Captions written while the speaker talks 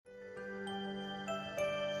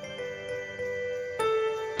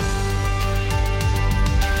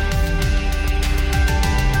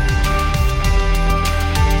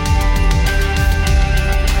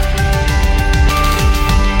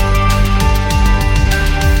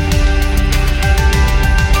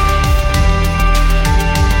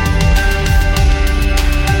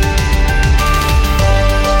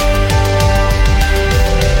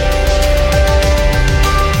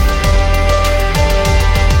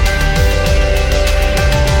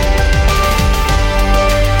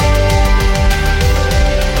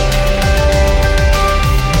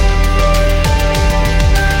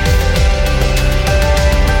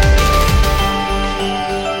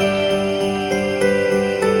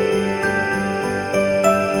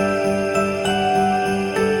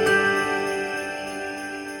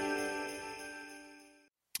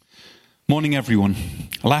morning, everyone.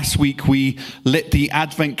 Last week we lit the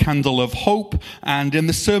Advent candle of hope, and in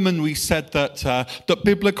the sermon we said that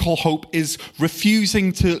biblical hope is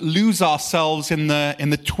refusing to lose ourselves in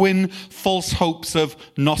the twin false hopes of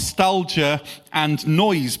nostalgia and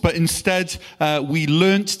noise, but instead we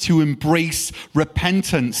learnt to embrace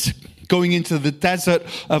repentance. Going into the desert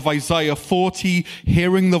of Isaiah 40,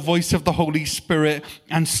 hearing the voice of the Holy Spirit,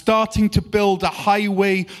 and starting to build a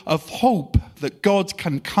highway of hope that God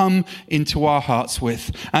can come into our hearts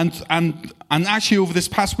with. And actually over this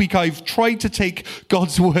past week, I've tried to take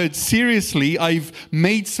God's word seriously. I've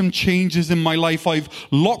made some changes in my life. I've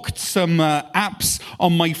locked some apps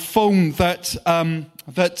on my phone that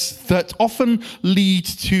often lead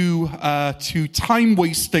to time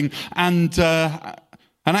wasting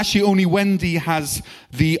and actually only Wendy has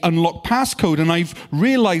the unlock passcode. And I've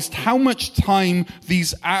realized how much time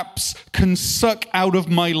these apps can suck out of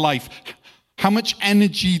my life, how much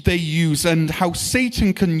energy they use, and how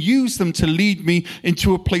Satan can use them to lead me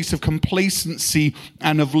into a place of complacency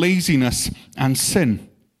and of laziness and sin.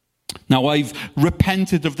 Now, I've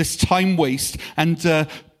repented of this time waste, and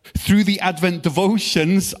through the Advent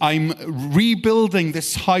devotions, I'm rebuilding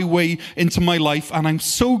this highway into my life, and I'm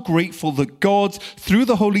so grateful that God, through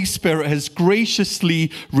the Holy Spirit, has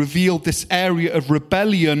graciously revealed this area of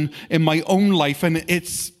rebellion in my own life, and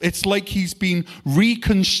it's like He's been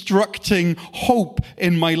reconstructing hope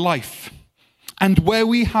in my life. And where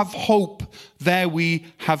we have hope, there we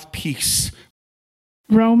have peace.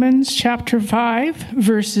 Romans chapter 5,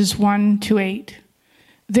 verses 1 to 8.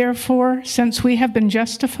 Therefore, since we have been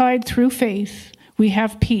justified through faith, we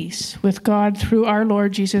have peace with God through our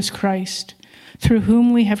Lord Jesus Christ, through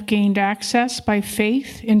whom we have gained access by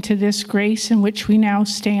faith into this grace in which we now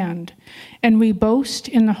stand. And we boast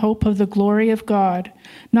in the hope of the glory of God.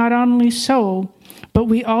 Not only so, but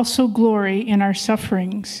we also glory in our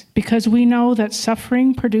sufferings, because we know that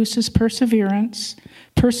suffering produces perseverance,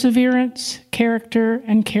 perseverance, character,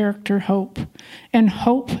 and character, hope. And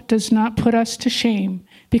hope does not put us to shame,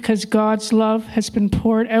 because God's love has been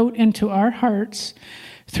poured out into our hearts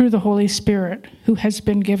through the Holy Spirit, who has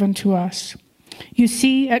been given to us. You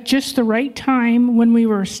see, at just the right time, when we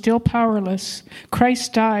were still powerless,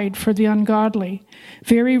 Christ died for the ungodly.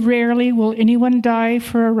 Very rarely will anyone die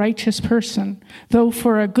for a righteous person, though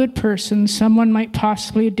for a good person, someone might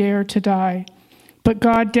possibly dare to die. But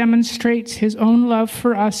God demonstrates His own love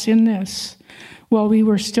for us in this: while we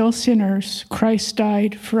were still sinners, Christ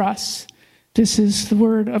died for us. This is the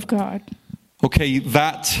word of God. Okay,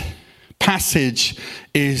 that passage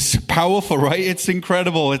is powerful, right? It's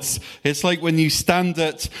incredible. It's like when you stand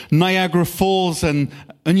at Niagara Falls and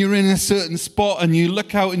you're in a certain spot and you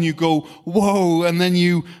look out and you go, whoa, and then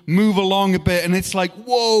you move along a bit and it's like,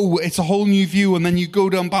 whoa, it's a whole new view. And then you go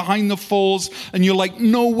down behind the falls and you're like,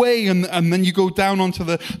 no way. And then you go down onto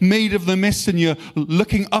the Maid of the Mist and you're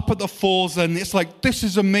looking up at the falls and it's like, this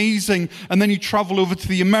is amazing. And then you travel over to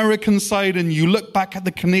the American side and you look back at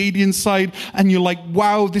the Canadian side and you're like,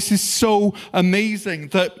 wow, this is so amazing.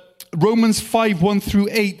 That Romans 5, 1 through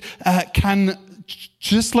 8 can,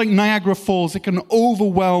 just like Niagara Falls, it can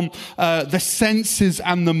overwhelm the senses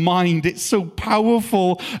and the mind. It's so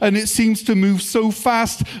powerful and it seems to move so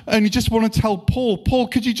fast. And you just want to tell Paul,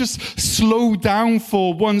 could you just slow down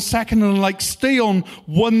for 1 second and stay on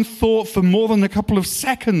one thought for more than a couple of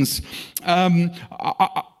seconds?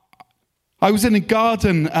 I was in a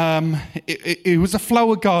garden. It was a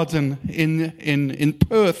flower garden in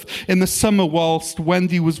Perth in the summer whilst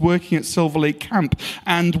Wendy was working at Silver Lake Camp.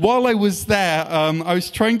 And while I was there, I was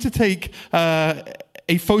trying to take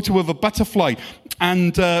a photo of a butterfly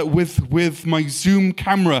and with my Zoom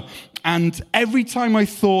camera. And every time I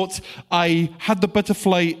thought I had the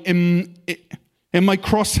butterfly in my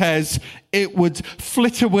crosshairs, it would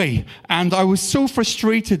flit away. And I was so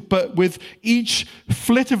frustrated, but with each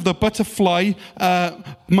flit of the butterfly,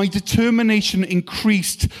 my determination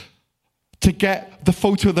increased to get the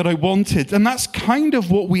photo that I wanted. And that's kind of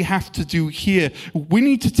what we have to do here. We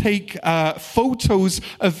need to take photos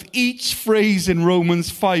of each phrase in Romans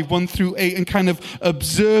 5, 1 through 8, and kind of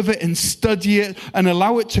observe it and study it and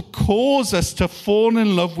allow it to cause us to fall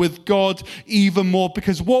in love with God even more,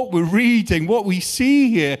 because what we're reading, what we see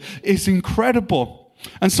here is incredible.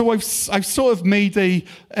 And so I've sort of made a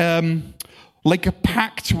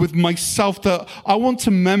pact with myself that I want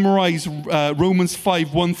to memorize Romans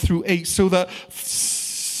 5, 1 through 8 so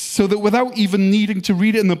that without even needing to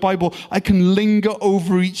read it in the Bible, I can linger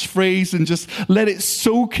over each phrase and just let it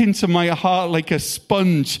soak into my heart like a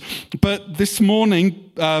sponge. But this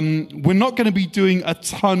morning, we're not going to be doing a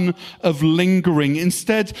ton of lingering.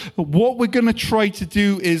 Instead, what we're going to try to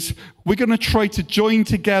do is we're going to try to join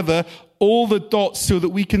together all the dots so that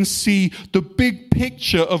we can see the big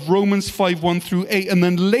picture of Romans 5, 1 through 8. And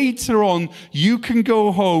then later on, you can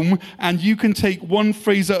go home and you can take one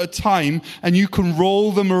phrase at a time and you can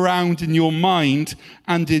roll them around in your mind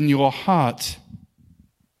and in your heart.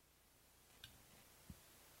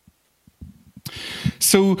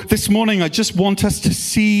 So this morning, I just want us to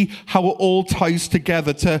see how it all ties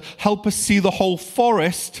together, to help us see the whole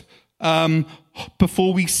forest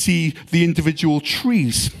before we see the individual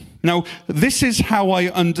trees. Now, this is how I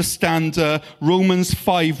understand Romans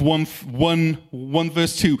 5, 1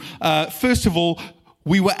 verse 2. First of all,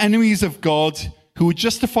 we were enemies of God who were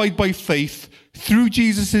justified by faith through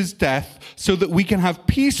Jesus' death so that we can have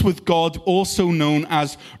peace with God, also known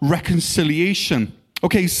as reconciliation.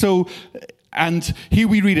 Okay, so... And here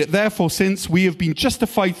we read it, therefore, since we have been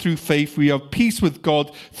justified through faith, we have peace with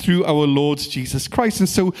God through our Lord Jesus Christ. And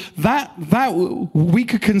so that we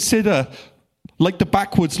could consider like the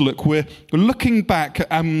backwards look. We're looking back,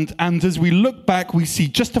 and as we look back, we see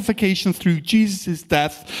justification through Jesus'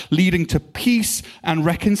 death leading to peace and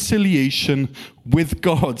reconciliation with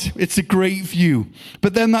God. It's a great view.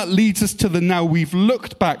 But then that leads us to the now. We've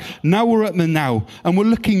looked back. Now we're at the now, and we're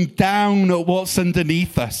looking down at what's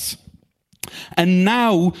underneath us. And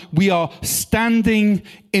now we are standing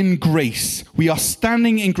in grace. We are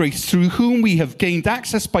standing in grace, through whom we have gained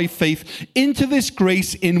access by faith into this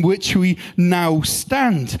grace in which we now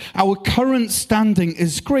stand. Our current standing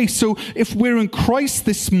is grace. So if we're in Christ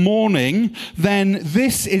this morning, then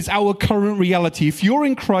this is our current reality. If you're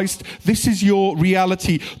in Christ, this is your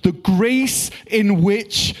reality. The grace in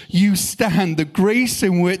which you stand, the grace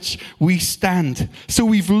in which we stand. So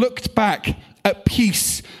we've looked back at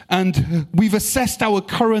peace, and we've assessed our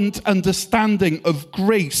current understanding of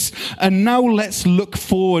grace. And now let's look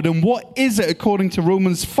forward. And what is it, according to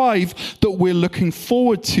Romans 5, that we're looking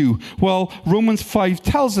forward to? Well, Romans 5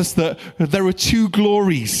 tells us that there are two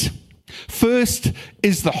glories. First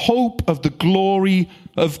is the hope of the glory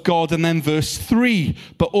of God, and then verse 3,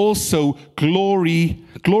 but also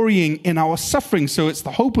glorying in our suffering. So it's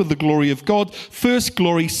the hope of the glory of God. First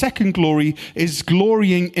glory, second glory is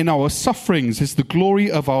glorying in our sufferings. It's the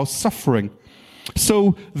glory of our suffering.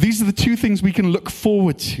 So these are the two things we can look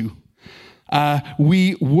forward to.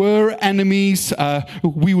 We were enemies.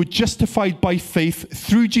 We were justified by faith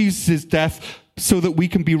through Jesus' death so that we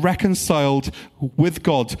can be reconciled with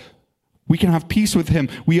God. We can have peace with him.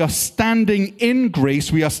 We are standing in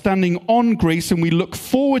grace. We are standing on grace, and we look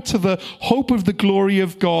forward to the hope of the glory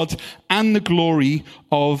of God and the glory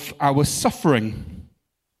of our suffering.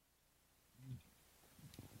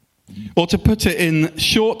 Or to put it in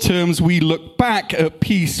short terms, we look back at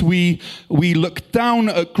peace, we look down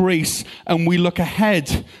at grace, and we look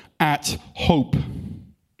ahead at hope.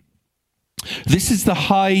 This is the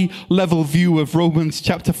high-level view of Romans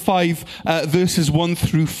chapter 5, verses 1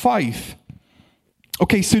 through 5.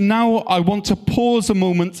 Okay, so now I want to pause a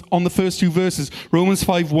moment on the first two verses, Romans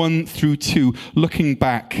 5, 1 through 2, looking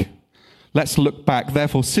back. Let's look back.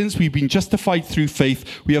 Therefore, since we've been justified through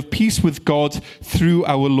faith, we have peace with God through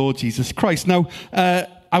our Lord Jesus Christ. Now,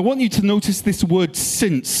 I want you to notice this word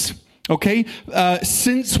since. Okay,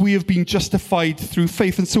 since we have been justified through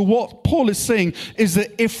faith. And so what Paul is saying is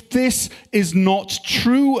that if this is not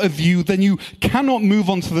true of you, then you cannot move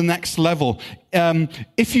on to the next level.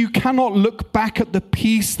 If you cannot look back at the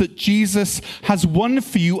peace that Jesus has won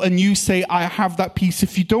for you and you say, I have that peace.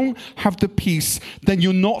 If you don't have the peace, then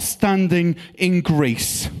you're not standing in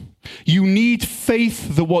grace. You need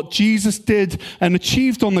faith that what Jesus did and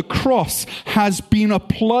achieved on the cross has been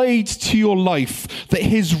applied to your life, that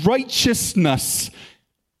his righteousness,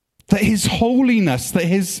 that his holiness, that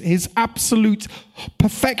his absolute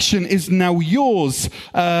perfection is now yours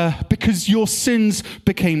because your sins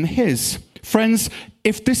became his. Friends,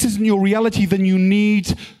 if this isn't your reality, then you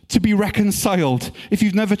need to be reconciled. If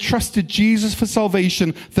you've never trusted Jesus for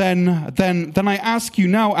salvation, then I ask you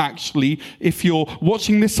now, actually, if you're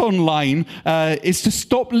watching this online, is to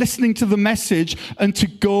stop listening to the message and to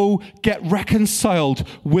go get reconciled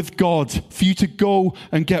with God, for you to go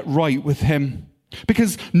and get right with him.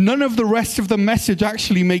 Because none of the rest of the message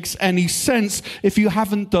actually makes any sense if you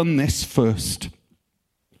haven't done this first.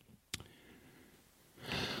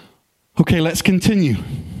 Okay, let's continue.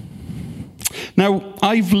 Now,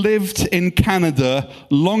 I've lived in Canada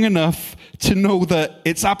long enough to know that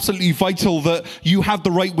it's absolutely vital that you have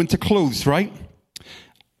the right winter clothes, right?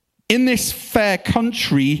 in this fair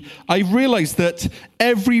country, I realized that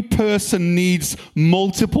every person needs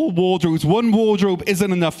multiple wardrobes. One wardrobe isn't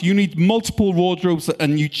enough. You need multiple wardrobes,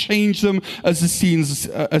 and you change them as the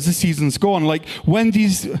seasons go on. Like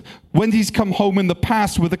Wendy's come home in the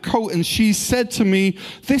past with a coat, and she said to me,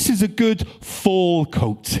 "This is a good fall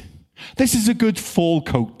coat. This is a good fall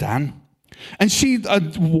coat, Dan." And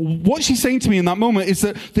what she's saying to me in that moment is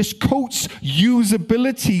that this coat's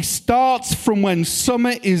usability starts from when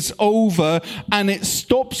summer is over, and it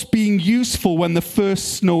stops being useful when the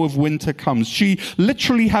first snow of winter comes. She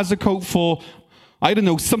literally has a coat for, I don't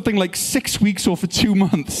know, something like 6 weeks or for 2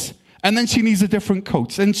 months. And then she needs a different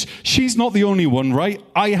coat. And she's not the only one, right?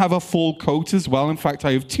 I have a fall coat as well. In fact,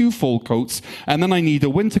 I have 2 fall coats. And then I need a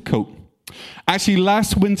winter coat. Actually,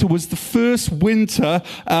 last winter was the first winter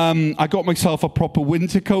I got myself a proper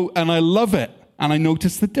winter coat, and I love it, and I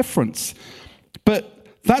noticed the difference. But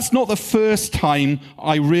that's not the first time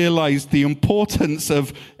I realized the importance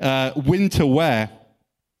of winter wear.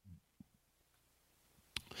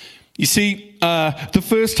 You see, the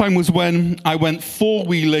first time was when I went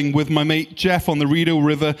four-wheeling with my mate Jeff on the Rideau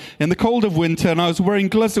River in the cold of winter, and I was wearing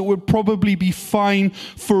gloves that would probably be fine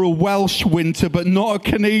for a Welsh winter, but not a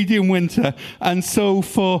Canadian winter. And so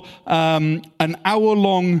for an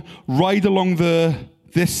hour-long ride along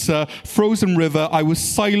this frozen river, I was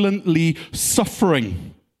silently suffering.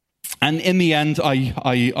 And in the end,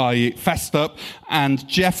 I fessed up, and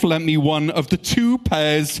Jeff lent me one of the 2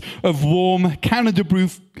 pairs of warm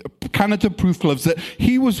Canada-proof gloves that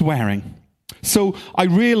he was wearing. So I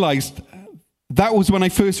realized, that was when I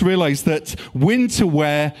first realized that winter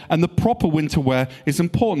wear and the proper winter wear is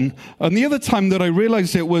important. And the other time that I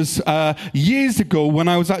realized it was years ago when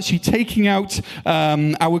I was actually taking out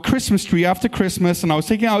our Christmas tree after Christmas, and I was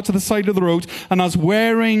taking it out to the side of the road, and I was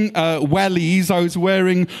wearing wellies, I was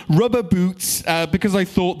wearing rubber boots because I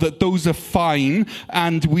thought that those are fine,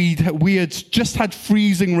 and we had just had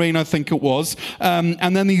freezing rain, I think it was,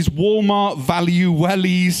 and then these Walmart value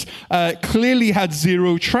wellies clearly had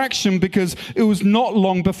zero traction, because it was not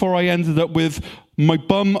long before I ended up with my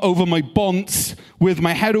bum over my bonds, with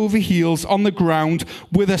my head over heels on the ground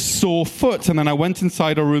with a sore foot. And then I went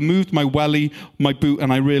inside, I removed my welly, my boot,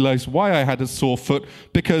 and I realized why I had a sore foot,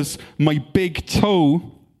 because my big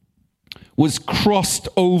toe was crossed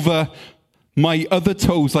over my other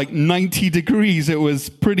toes like 90 degrees. It was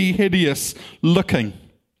pretty hideous looking.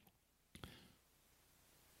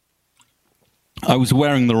 I was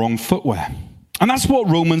wearing the wrong footwear. And that's what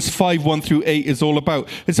Romans 5:1-8 is all about.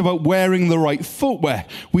 It's about wearing the right footwear.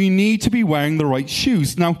 We need to be wearing the right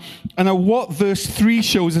shoes. Now what verse 3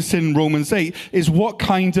 shows us in Romans 8 is what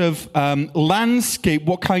kind of landscape,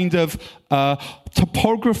 what kind of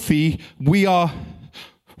topography we are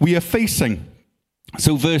facing.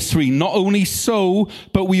 So verse 3, not only so,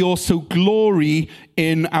 but we also glory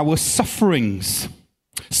in our sufferings.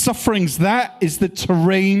 Sufferings, that is the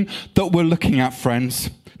terrain that we're looking at, friends.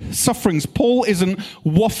 Sufferings. Paul isn't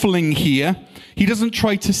waffling here. He doesn't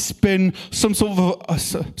try to spin some sort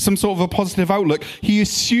of a positive outlook. He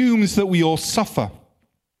assumes that we all suffer.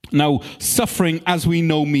 Now, suffering, as we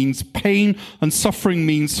know, means pain, and suffering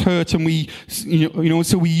means hurt, and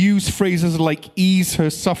so we use phrases like ease her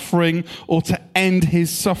suffering or to end his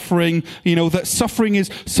suffering. That suffering is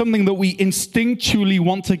something that we instinctually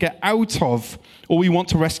want to get out of, or we want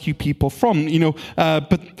to rescue people from.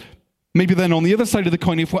 But maybe then on the other side of the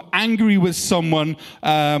coin, if we're angry with someone,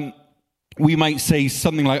 we might say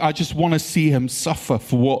something like, I just want to see him suffer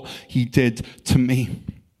for what he did to me.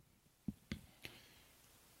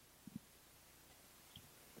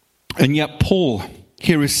 And yet Paul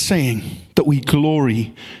here is saying that we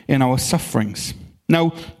glory in our sufferings.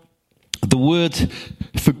 Now, the word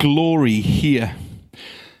for glory here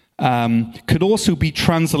could also be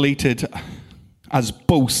translated as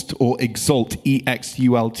boast or exult,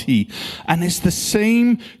 E-X-U-L-T. And it's the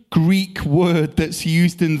same Greek word that's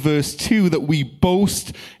used in verse 2, that we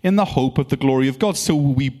boast in the hope of the glory of God. So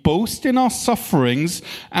we boast in our sufferings,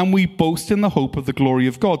 and we boast in the hope of the glory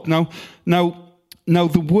of God. Now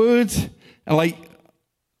the word,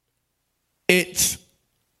 it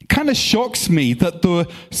kind of shocks me that the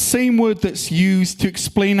same word that's used to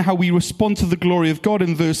explain how we respond to the glory of God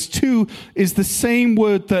in verse 2 is the same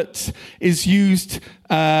word that is used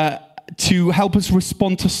to help us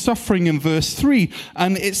respond to suffering in verse 3.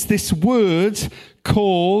 And it's this word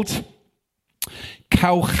called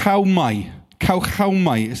kauchaumai.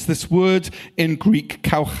 Kauchaumai. It's this word in Greek,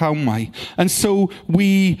 kauchaumai. And so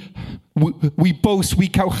we boast, we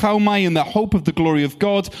kauchaumai in the hope of the glory of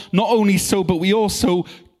God. Not only so, but we also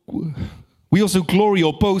glory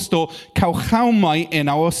or boast or kauchaumai in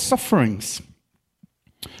our sufferings.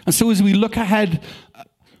 And so as we look ahead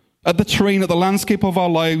at the terrain, at the landscape of our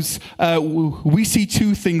lives, we see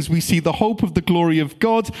two things. We see the hope of the glory of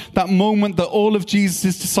God, that moment that all of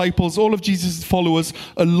Jesus' disciples, all of Jesus' followers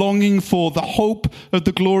are longing for, the hope of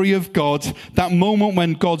the glory of God, that moment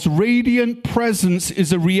when God's radiant presence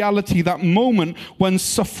is a reality, that moment when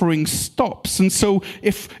suffering stops. And so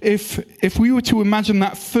if we were to imagine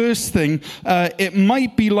that first thing, it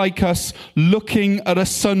might be like us looking at a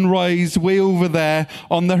sunrise way over there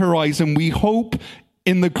on the horizon. We hope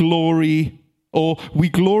in the glory, or we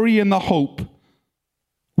glory in the hope.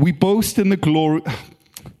 We boast in the glory.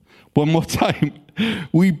 One more time.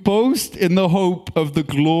 We boast in the hope of the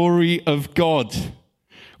glory of God.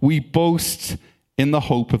 We boast in the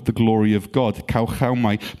hope of the glory of God.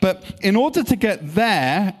 But in order to get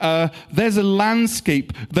there, there's a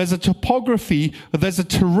landscape, there's a topography, there's a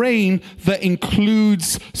terrain that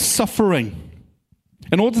includes suffering.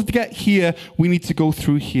 In order to get here, we need to go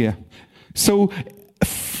through here. So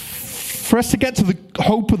for us to get to the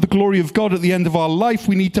hope of the glory of God at the end of our life,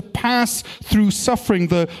 we need to pass through suffering,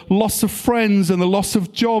 the loss of friends and the loss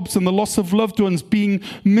of jobs and the loss of loved ones, being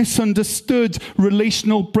misunderstood,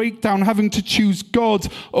 relational breakdown, having to choose God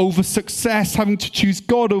over success, having to choose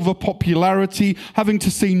God over popularity, having to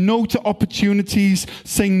say no to opportunities,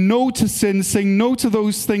 saying no to sin, saying no to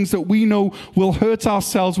those things that we know will hurt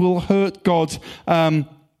ourselves, will hurt God,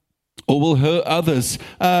 or will hurt others,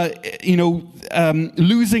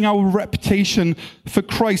 losing our reputation for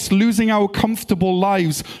Christ, losing our comfortable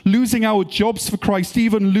lives, losing our jobs for Christ,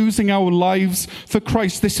 even losing our lives for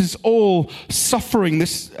Christ. This is all suffering.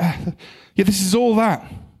 This is all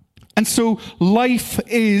that. And so life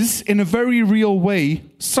is, in a very real way,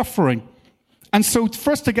 suffering. And so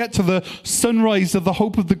for us to get to the sunrise of the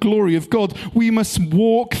hope of the glory of God, we must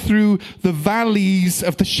walk through the valleys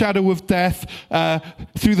of the shadow of death,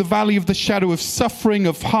 through the valley of the shadow of suffering,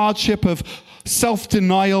 of hardship, of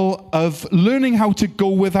self-denial, of learning how to go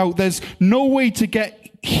without. There's no way to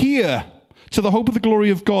get here to the hope of the glory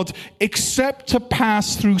of God except to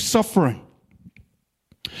pass through suffering.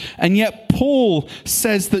 And yet Paul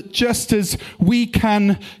says that just as we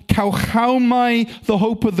can kauchaumai the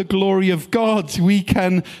hope of the glory of God, we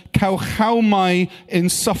can kauchaumai in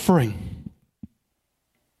suffering.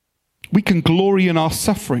 We can glory in our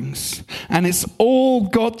sufferings. And it's all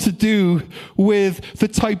got to do with the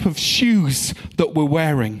type of shoes that we're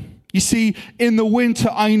wearing. You see, in the winter,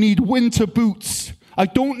 I need winter boots. I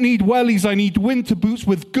don't need wellies. I need winter boots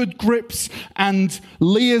with good grips and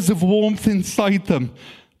layers of warmth inside them.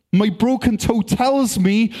 My broken toe tells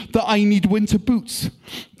me that I need winter boots.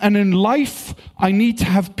 And in life, I need to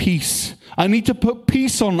have peace. I need to put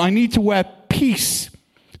peace on. I need to wear peace.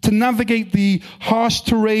 To navigate the harsh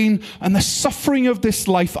terrain and the suffering of this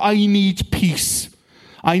life, I need peace.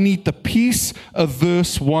 I need the peace of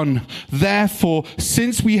verse 1. Therefore,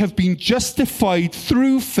 since we have been justified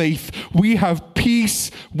through faith, we have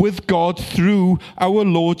peace with God through our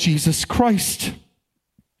Lord Jesus Christ.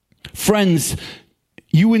 Friends,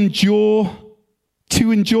 to endure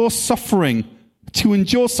suffering,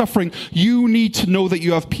 you need to know that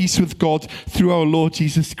you have peace with God through our Lord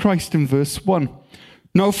Jesus Christ in verse 1.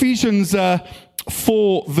 Now, Ephesians 6,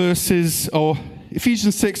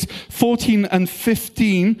 14 and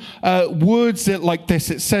 15 words it like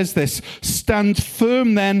this. It says this: stand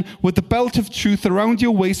firm then with the belt of truth around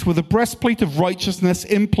your waist, with a breastplate of righteousness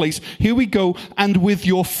in place. Here we go. And with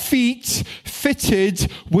your feet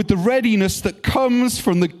fitted with the readiness that comes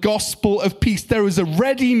from the gospel of peace. There is a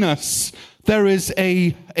readiness. There is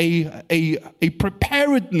a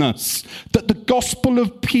preparedness that the gospel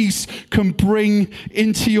of peace can bring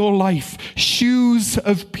into your life. Shoes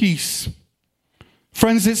of peace.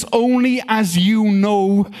 Friends, it's only as you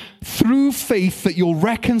know through faith that you're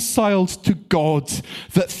reconciled to God,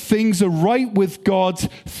 that things are right with God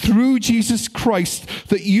through Jesus Christ,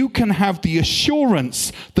 that you can have the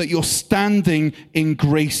assurance that you're standing in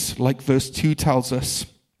grace, like verse 2 tells us.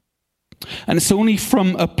 And it's only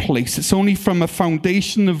from a place, it's only from a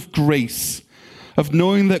foundation of grace, of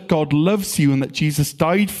knowing that God loves you and that Jesus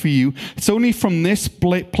died for you. It's only from this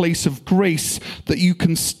place of grace that you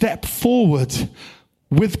can step forward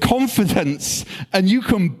with confidence and you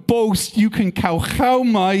can boast, you can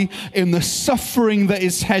kauchaumai in the suffering that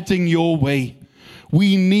is heading your way.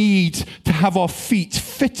 We need to have our feet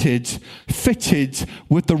fitted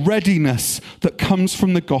with the readiness that comes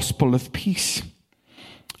from the gospel of peace.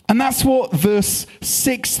 And that's what verse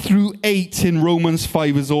 6 through 8 in Romans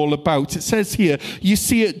 5 is all about. It says here, you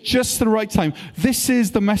see it just the right time. This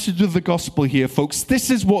is the message of the gospel here, folks. This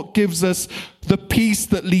is what gives us the peace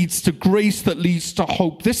that leads to grace, that leads to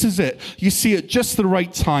hope. This is it. You see it just the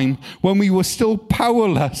right time. When we were still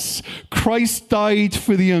powerless, Christ died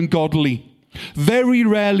for the ungodly. Very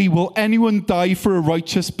rarely will anyone die for a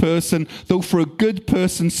righteous person, though for a good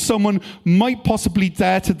person, someone might possibly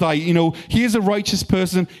dare to die. You know, here's a righteous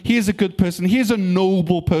person, here's a good person, here's a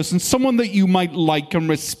noble person, someone that you might like and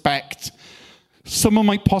respect. Someone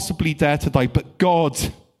might possibly dare to die, but God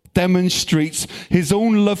demonstrates his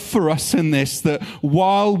own love for us in this, that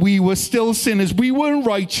while we were still sinners, we weren't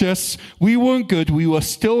righteous, we weren't good, we were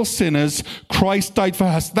still sinners, Christ died for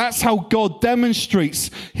us. That's how God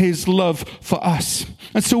demonstrates his love for us.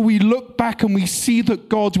 And so we look back and we see that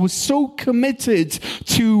God was so committed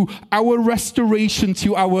to our restoration,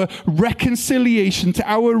 to our reconciliation, to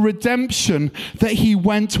our redemption, that he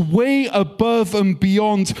went way above and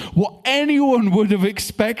beyond what anyone would have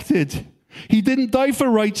expected. He didn't die for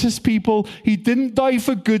righteous people. He didn't die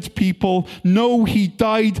for good people. No, he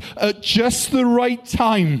died at just the right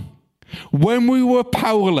time. When we were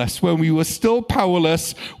powerless, when we were still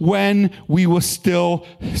powerless, when we were still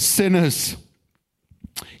sinners.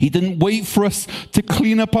 He didn't wait for us to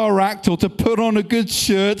clean up our act or to put on a good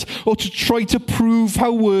shirt or to try to prove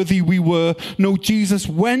how worthy we were. No, Jesus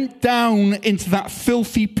went down into that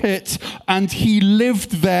filthy pit and he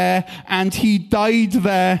lived there and he died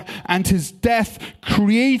there, and his death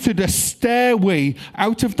created a stairway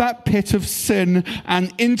out of that pit of sin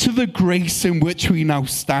and into the grace in which we now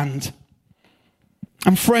stand.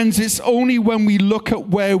 And friends, it's only when we look at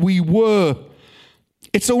where we were,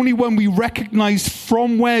 it's only when we recognize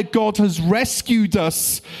from where God has rescued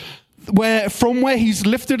us, from where he's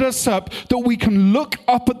lifted us up, that we can look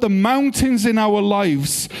up at the mountains in our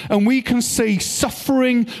lives and we can say,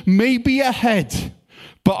 suffering may be ahead,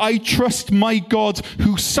 but I trust my God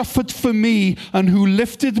who suffered for me and who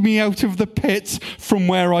lifted me out of the pit from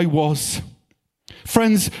where I was.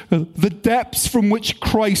 Friends, the depths from which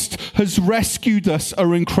Christ has rescued us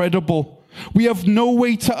are incredible. We have no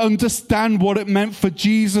way to understand what it meant for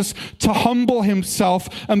Jesus to humble himself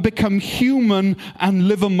and become human and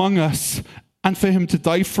live among us, and for him to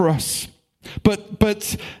die for us.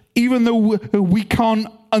 But even though we can't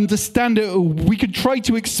understand it, we could try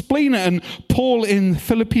to explain it. And Paul in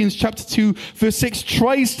Philippians chapter 2, verse 6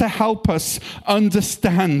 tries to help us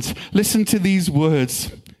understand. Listen to these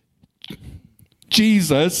words.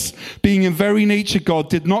 Jesus, being in very nature God,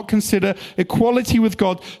 did not consider equality with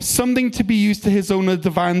God something to be used to his own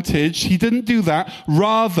advantage. He didn't do that.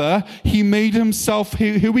 Rather, he made himself,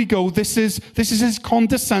 here we go, this is his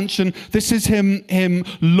condescension. This is him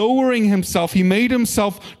lowering himself. He made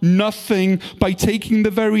himself nothing by taking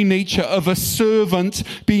the very nature of a servant,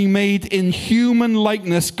 being made in human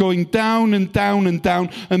likeness, going down and down and down,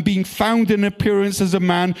 and being found in appearance as a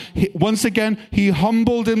man. Once again, he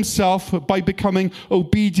humbled himself by becoming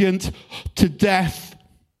obedient to death.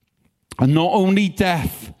 And not only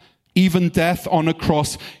death, even death on a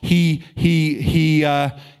cross. He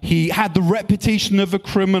had the reputation of a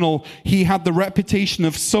criminal. He had the reputation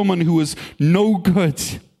of someone who was no good.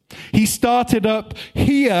 He started up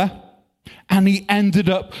here and he ended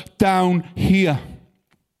up down here.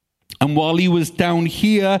 And while he was down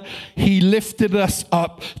here, he lifted us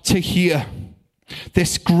up to here.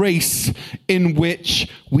 This grace in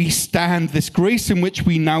which we stand, this grace in which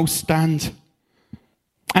we now stand.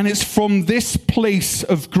 And it's from this place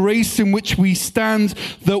of grace in which we stand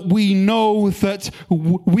that we know that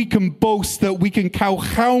we can boast, that we can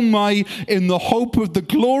kauchaumai in the hope of the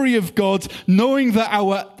glory of God, knowing that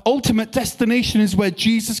our ultimate destination is where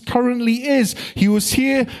Jesus currently is. He was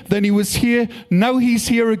here, then he was here, now he's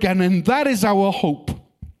here again, and that is our hope.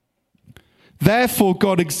 Therefore,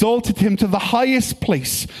 God exalted him to the highest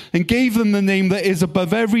place and gave him the name that is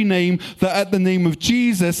above every name, that at the name of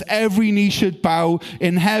Jesus, every knee should bow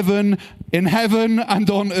in heaven and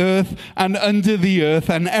on earth and under the earth,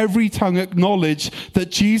 and every tongue acknowledge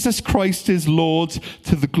that Jesus Christ is Lord,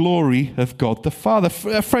 to the glory of God the Father.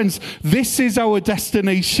 Friends, this is our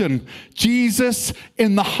destination. Jesus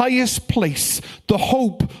in the highest place, the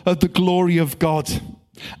hope of the glory of God.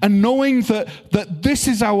 And knowing that this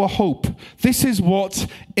is our hope, this is what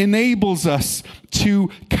enables us to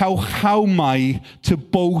kauchaumai, to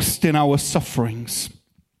boast in our sufferings.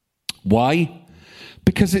 Why?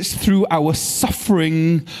 Because it's through our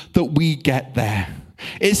suffering that we get there.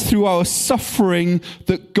 It's through our suffering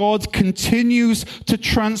that God continues to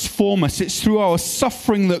transform us. It's through our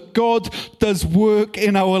suffering that God does work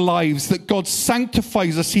in our lives, that God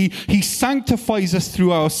sanctifies us. He sanctifies us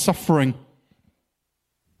through our suffering.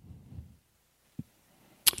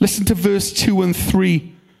 Listen to verse 2 and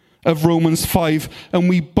 3 of Romans 5. And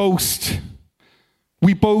we boast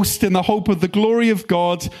in the hope of the glory of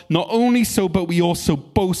God. Not only so, but we also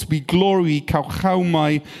boast, we glory,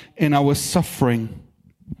 kauchaumai, in our suffering.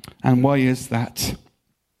 And why is that?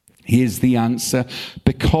 Here's the answer.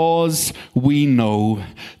 Because we know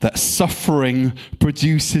that suffering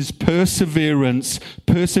produces perseverance,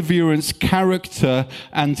 perseverance, character,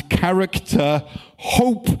 and character,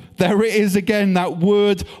 hope. There it is again, that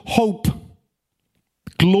word hope.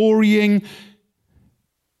 Glorying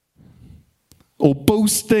or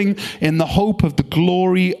boasting in the hope of the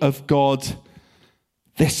glory of God.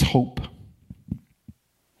 This hope.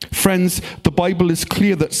 Friends, the Bible is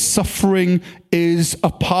clear that suffering is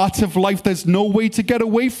a part of life. There's no way to get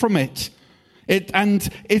away from it. It's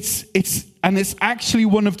actually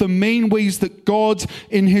one of the main ways that God,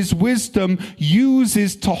 in his wisdom,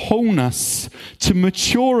 uses to hone us, to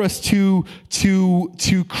mature us, to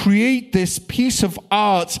create this piece of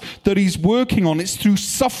art that he's working on. It's through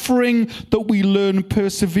suffering that we learn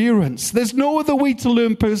perseverance. There's no other way to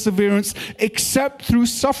learn perseverance except through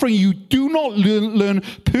suffering. You do not learn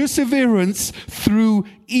perseverance through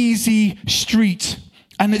easy street.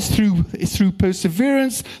 And it's through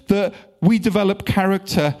perseverance that we develop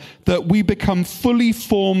character, that we become fully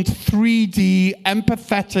formed, 3D,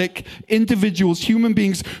 empathetic individuals, human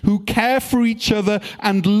beings who care for each other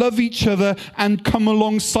and love each other and come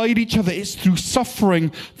alongside each other. It's through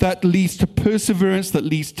suffering that leads to perseverance, that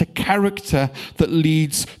leads to character, that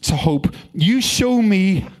leads to hope. You show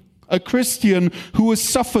me a Christian who has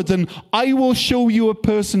suffered, and I will show you a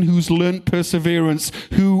person who's learned perseverance,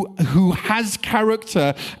 who has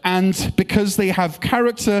character, and because they have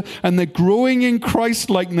character and they're growing in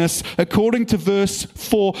Christ-likeness, according to verse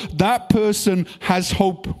 4, that person has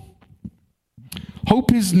hope.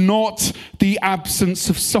 Hope is not the absence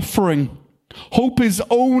of suffering. Hope is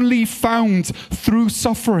only found through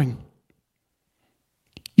suffering.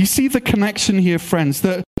 You see the connection here, friends,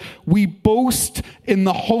 that we boast in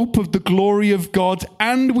the hope of the glory of God,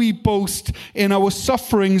 and we boast in our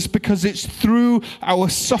sufferings because it's through our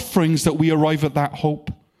sufferings that we arrive at that hope.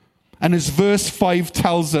 And as verse 5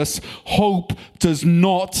 tells us, hope does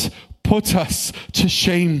not put us to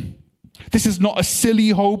shame. This is not a silly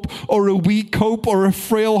hope or a weak hope or a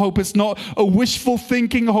frail hope. It's not a wishful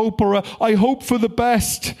thinking hope or I hope for the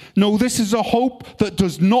best. No, this is a hope that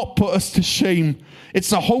does not put us to shame.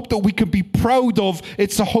 It's a hope that we can be proud of.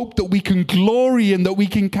 It's a hope that we can glory in, that we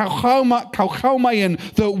can kauchaumai in,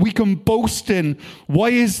 that we can boast in.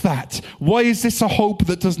 Why is that? Why is this a hope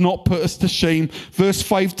that does not put us to shame? Verse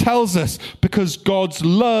 5 tells us, because God's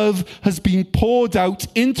love has been poured out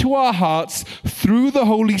into our hearts through the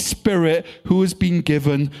Holy Spirit who has been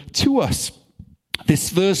given to us.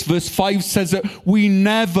 This verse 5 says that we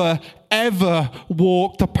never, ever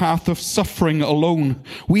walk the path of suffering alone.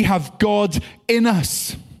 We have God in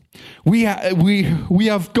us. We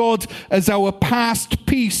have God as our past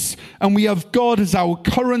peace, and we have God as our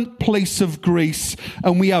current place of grace,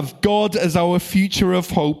 and we have God as our future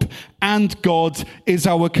of hope, and God is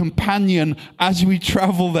our companion as we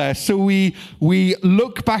travel there. So we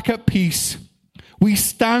look back at peace, we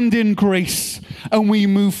stand in grace, and we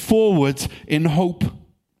move forward in hope.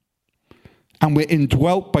 And we're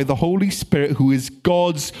indwelt by the Holy Spirit, who is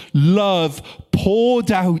God's love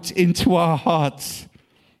poured out into our hearts.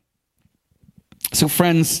 So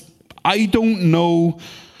friends, I don't know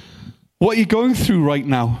what you're going through right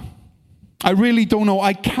now. I really don't know.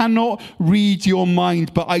 I cannot read your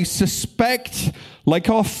mind, but I suspect, like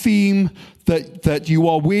our theme, that you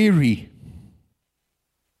are weary.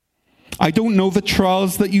 I don't know the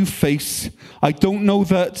trials that you face. I don't know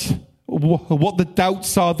what the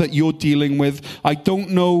doubts are that you're dealing with. I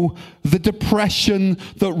don't know the depression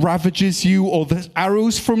that ravages you, or the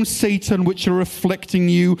arrows from Satan which are afflicting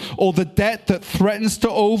you, or the debt that threatens to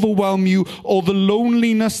overwhelm you, or the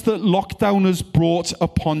loneliness that lockdown has brought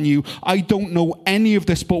upon you. I don't know any of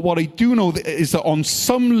this, but what I do know is that on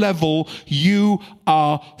some level you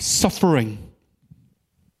are suffering.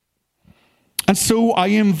 And so I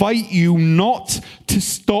invite you not to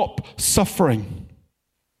stop suffering.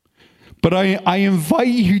 But I invite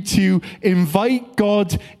you to invite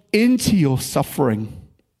God into your suffering.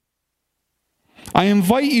 I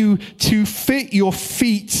invite you to fit your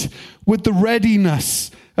feet with the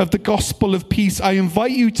readiness of the gospel of peace. I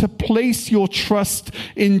invite you to place your trust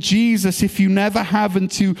in Jesus if you never have, and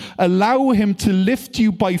to allow him to lift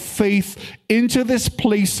you by faith into this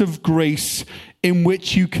place of grace in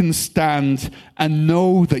which you can stand and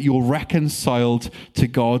know that you're reconciled to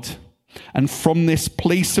God. And from this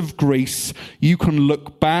place of grace, you can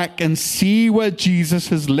look back and see where Jesus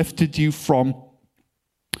has lifted you from.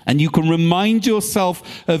 And you can remind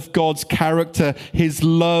yourself of God's character, his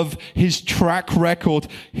love, his track record,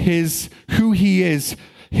 who he is,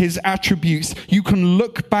 his attributes. You can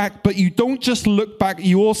look back, but you don't just look back,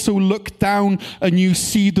 you also look down and you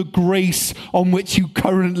see the grace on which you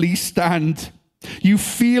currently stand. You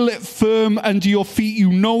feel it firm under your feet.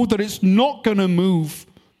 You know that it's not going to move.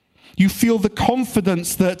 You feel the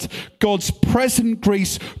confidence that God's present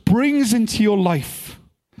grace brings into your life.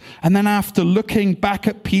 And then after looking back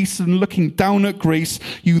at peace and looking down at grace,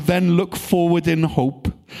 you then look forward in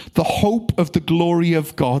hope, the hope of the glory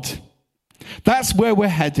of God. That's where we're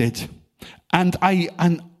headed. And I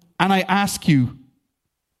ask you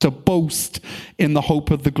to boast in the hope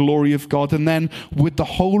of the glory of God. And then with the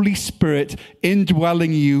Holy Spirit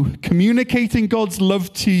indwelling you, communicating God's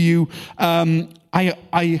love to you,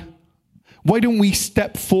 why don't we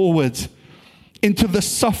step forward into the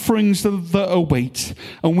sufferings that await,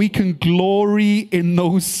 and we can glory in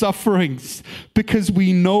those sufferings because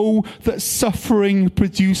we know that suffering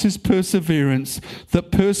produces perseverance,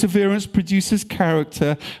 that perseverance produces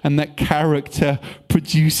character, and that character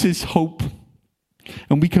produces hope.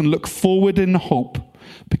 And we can look forward in hope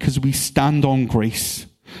because we stand on grace,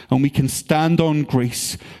 and we can stand on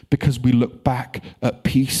grace because we look back at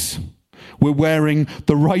peace. We're wearing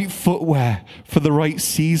the right footwear for the right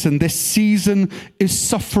season. This season is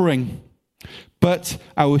suffering, but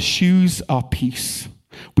our shoes are peace.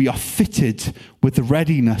 We are fitted with the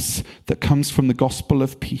readiness that comes from the gospel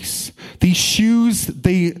of peace. These shoes,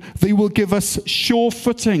 they will give us sure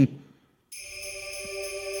footing.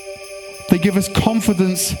 They give us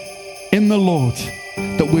confidence in the Lord,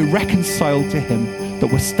 that we're reconciled to him,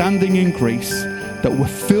 that we're standing in grace, that we're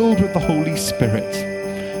filled with the Holy Spirit.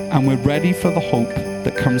 And we're ready for the hope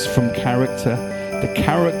that comes from character, the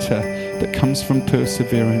character that comes from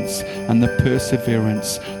perseverance, and the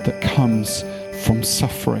perseverance that comes from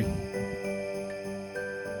suffering.